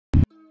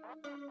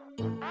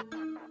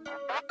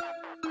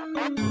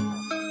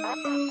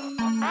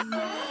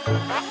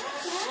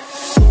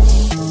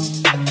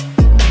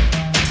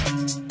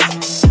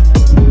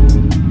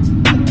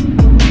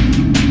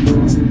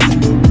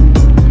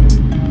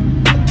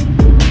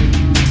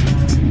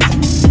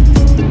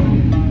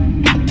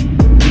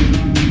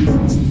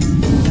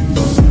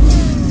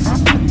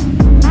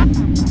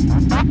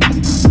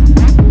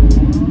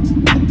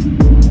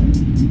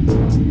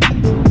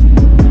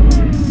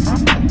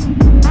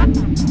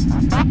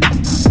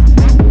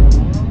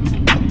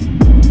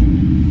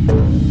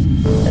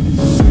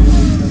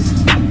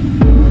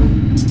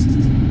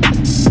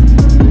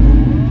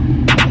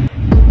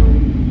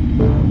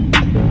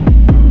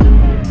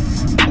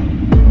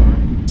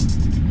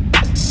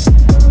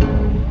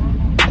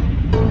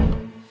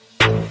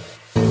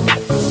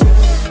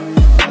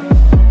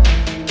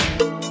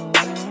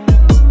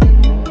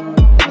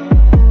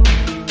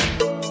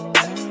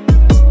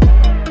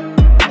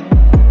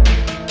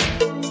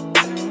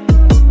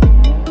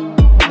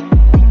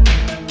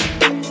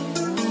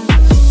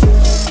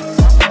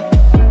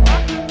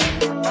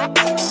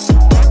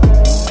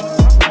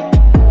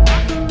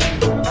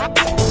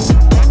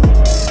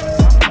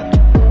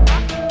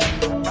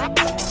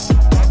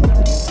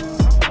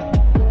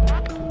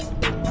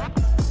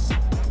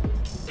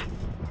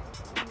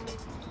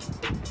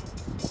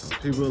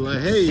People are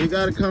like, hey, you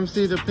gotta come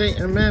see the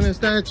Peyton Manning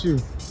statue.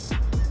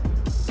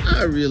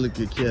 I really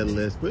could care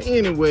less. But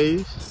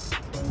anyways,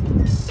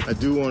 I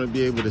do want to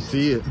be able to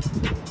see it. It's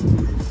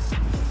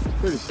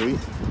pretty sweet.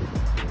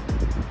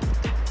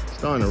 It's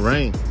starting to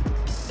rain.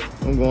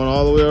 I'm going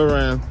all the way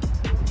around.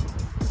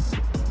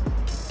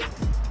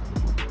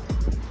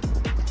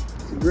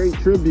 It's a great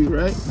tribute,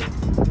 right?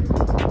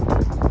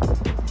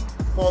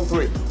 On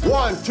three.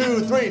 1,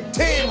 2, 3,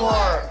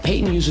 teamwork!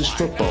 Peyton uses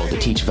football to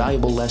teach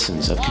valuable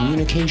lessons of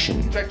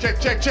communication. Check, check,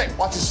 check, check.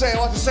 Watch the sail,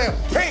 watch the sail.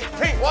 Pink,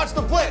 pink, watch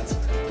the blitz.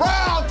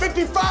 Brown,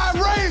 55,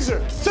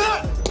 razor.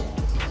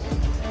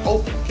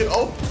 Open, kid,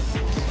 open.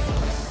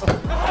 Get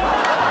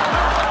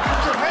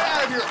your head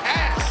out of your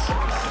ass.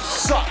 You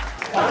suck.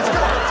 Let's go,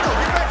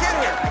 get back in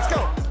here. Let's go.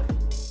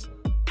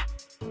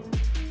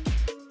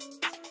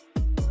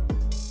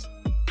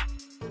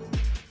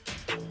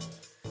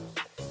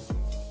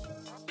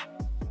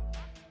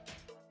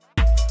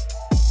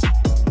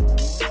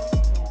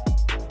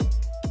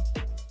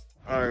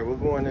 All right, we're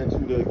going into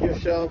the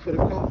gift shop for the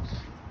Colts.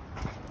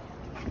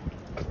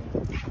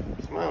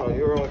 Smile,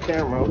 you're on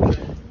camera,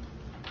 okay?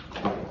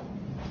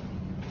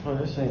 Oh,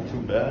 this ain't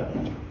too bad.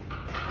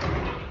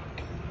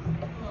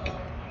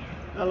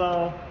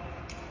 Hello.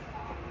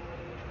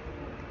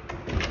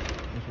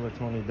 That's what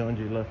Tony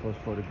Dungy left us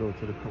for to go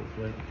to the Colts,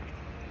 right?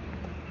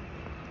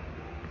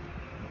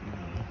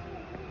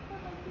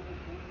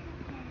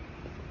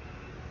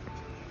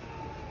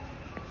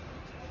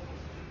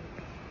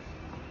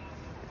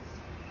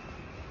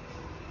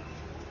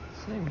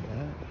 Same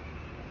bad.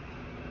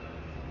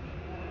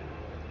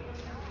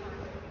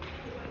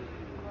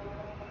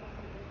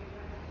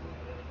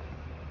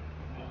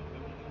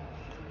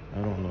 I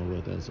don't know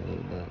what that's all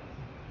about.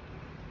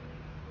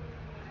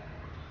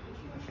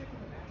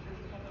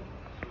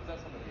 Is that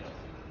somebody else?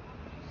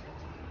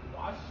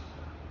 Wash?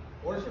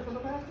 Order shit from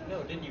the Masters?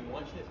 No, didn't you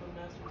want shit from the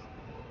Masters?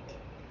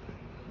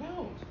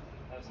 No.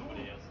 That's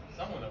somebody else.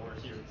 Someone that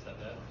works here said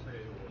that. I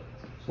forget who it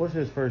was. What's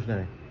his first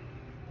name?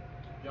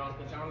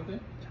 Jonathan?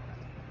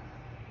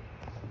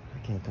 I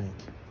can't think.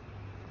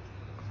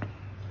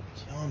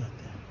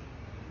 Jonathan.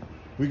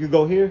 We could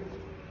go here?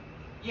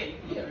 Yeah.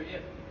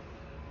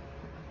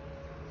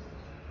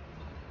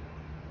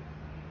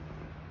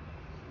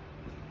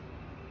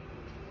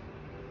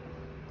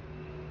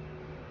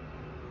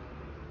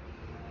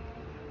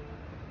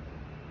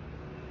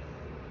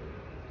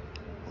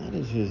 What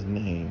is his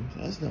name?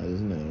 That's not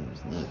his name.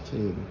 It's not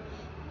Taylor.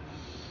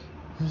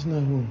 That's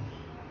not who.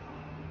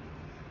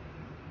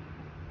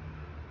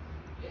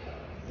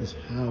 It's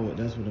Howard.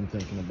 That's what I'm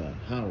thinking about.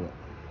 Howard.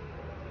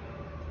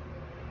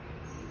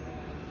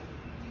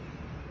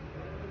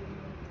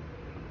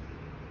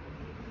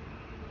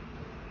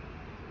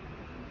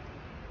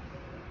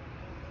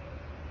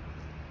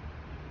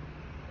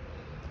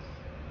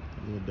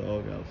 Little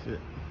dog outfit.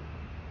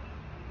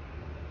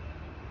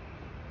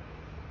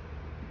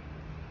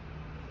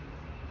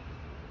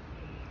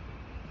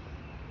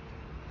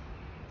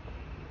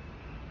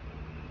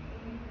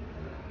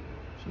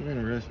 Some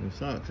interesting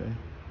socks, eh?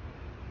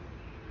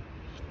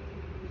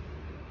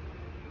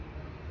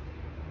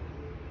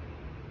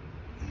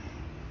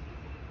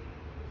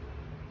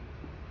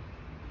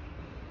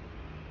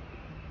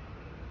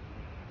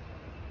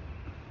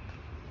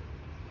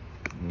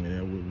 Yeah,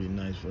 it would be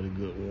nice for the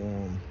good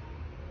warm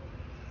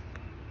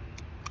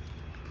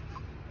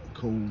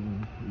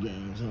cold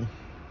games, huh?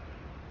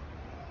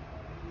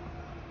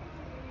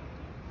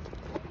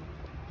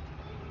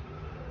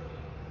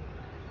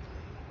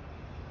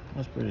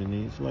 That's pretty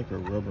neat. It's like a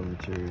rubber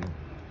material.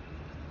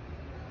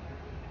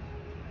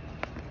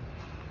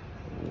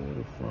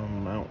 Water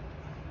from Mount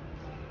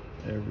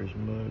Everest,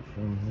 mud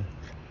from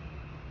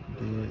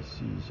the Dead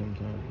Sea,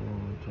 sometimes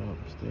warm on top.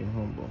 Stay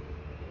humble.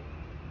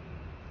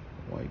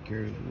 White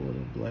carries water,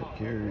 black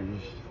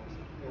carries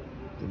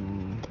the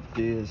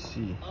Dead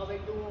Sea.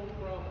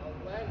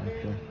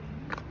 Okay.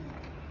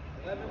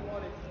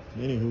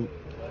 Anywho,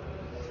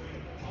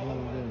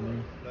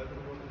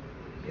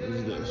 what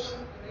is this?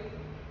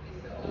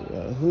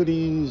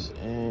 Hoodies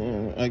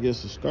and I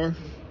guess a scarf.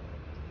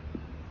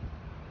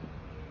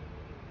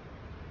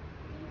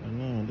 And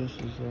now this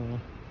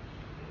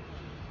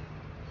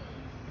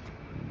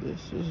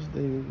is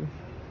the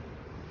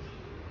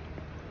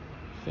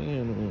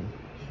fan room.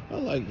 I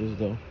like this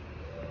though.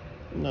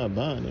 I'm not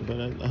buying it, but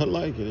I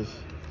like it.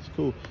 It's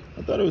cool.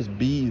 I thought it was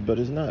beads, but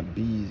it's not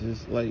beads.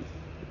 It's like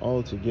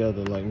all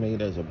together, like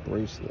made as a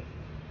bracelet.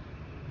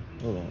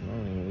 Hold on, I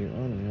don't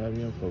even have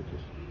you in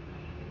focus.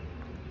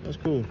 That's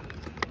cool.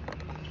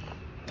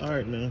 All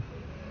right, man.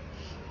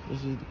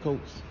 This is the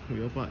coats.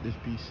 We up out this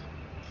piece.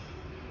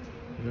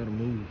 We gotta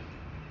move.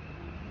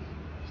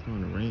 It's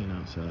starting to rain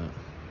outside.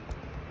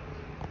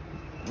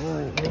 All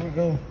right, here we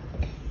go.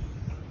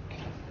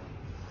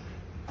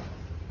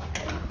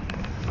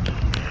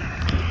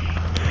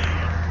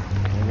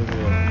 Look at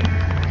that.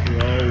 We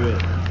all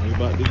wet. We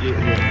about to get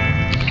wet.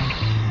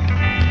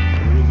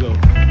 Here we go.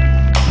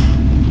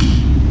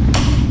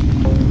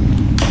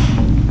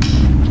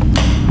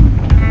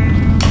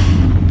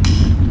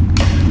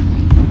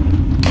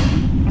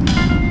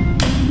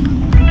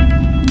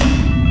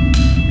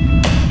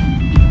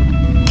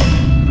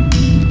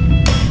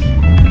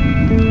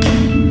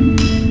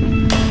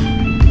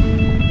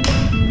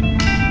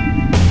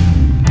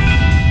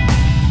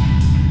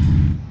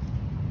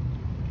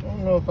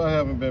 If I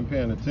haven't been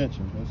paying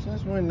attention, but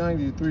since when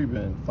 93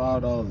 been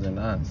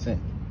 $5.09?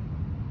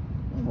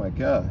 Oh my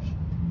gosh.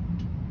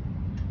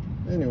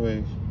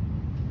 Anyways,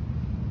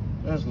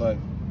 that's life.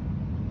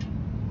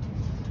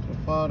 So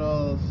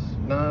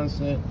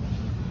 $5.09,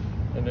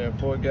 and then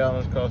 4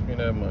 gallons cost me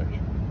that much.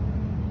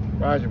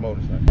 Ride your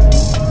motorcycle.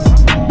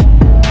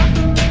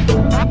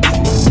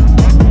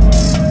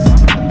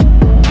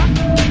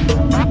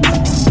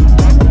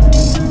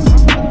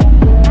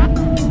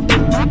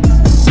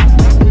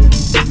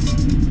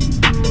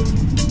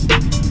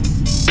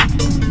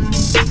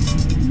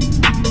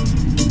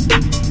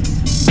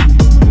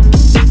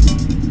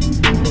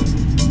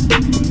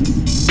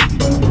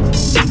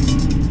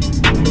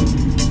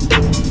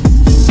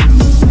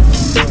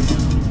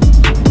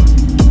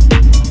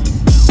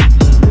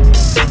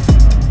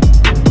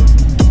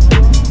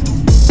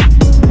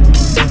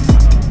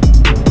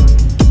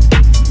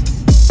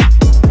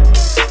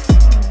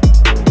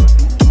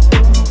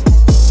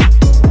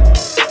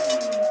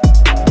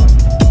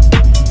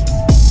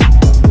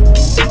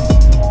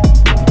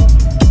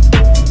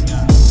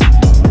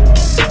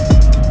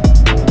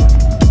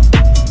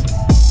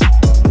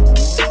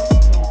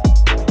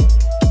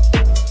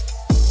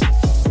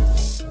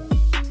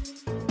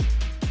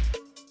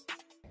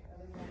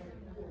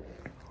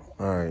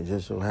 All right,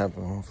 just so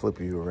happened, I'm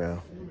flipping you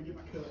around.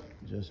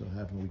 Just so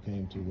happened we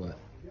came to what?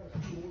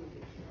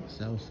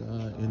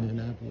 Southside,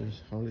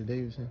 Indianapolis, Harley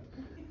Davidson,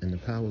 and the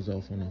power's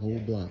off on the whole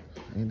block.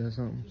 Ain't that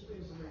something?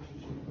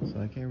 So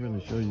I can't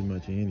really show you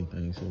much of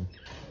anything, so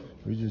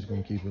we're just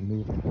gonna keep it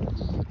moving.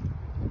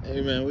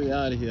 Hey man, we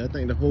out of here. I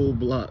think the whole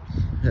block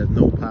has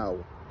no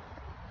power.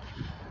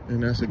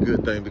 And that's a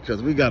good thing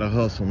because we gotta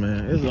hustle,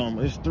 man.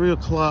 It's 3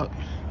 o'clock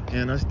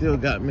and I still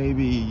got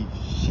maybe,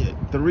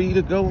 3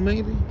 to go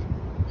maybe?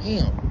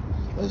 Damn,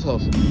 let's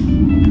hustle.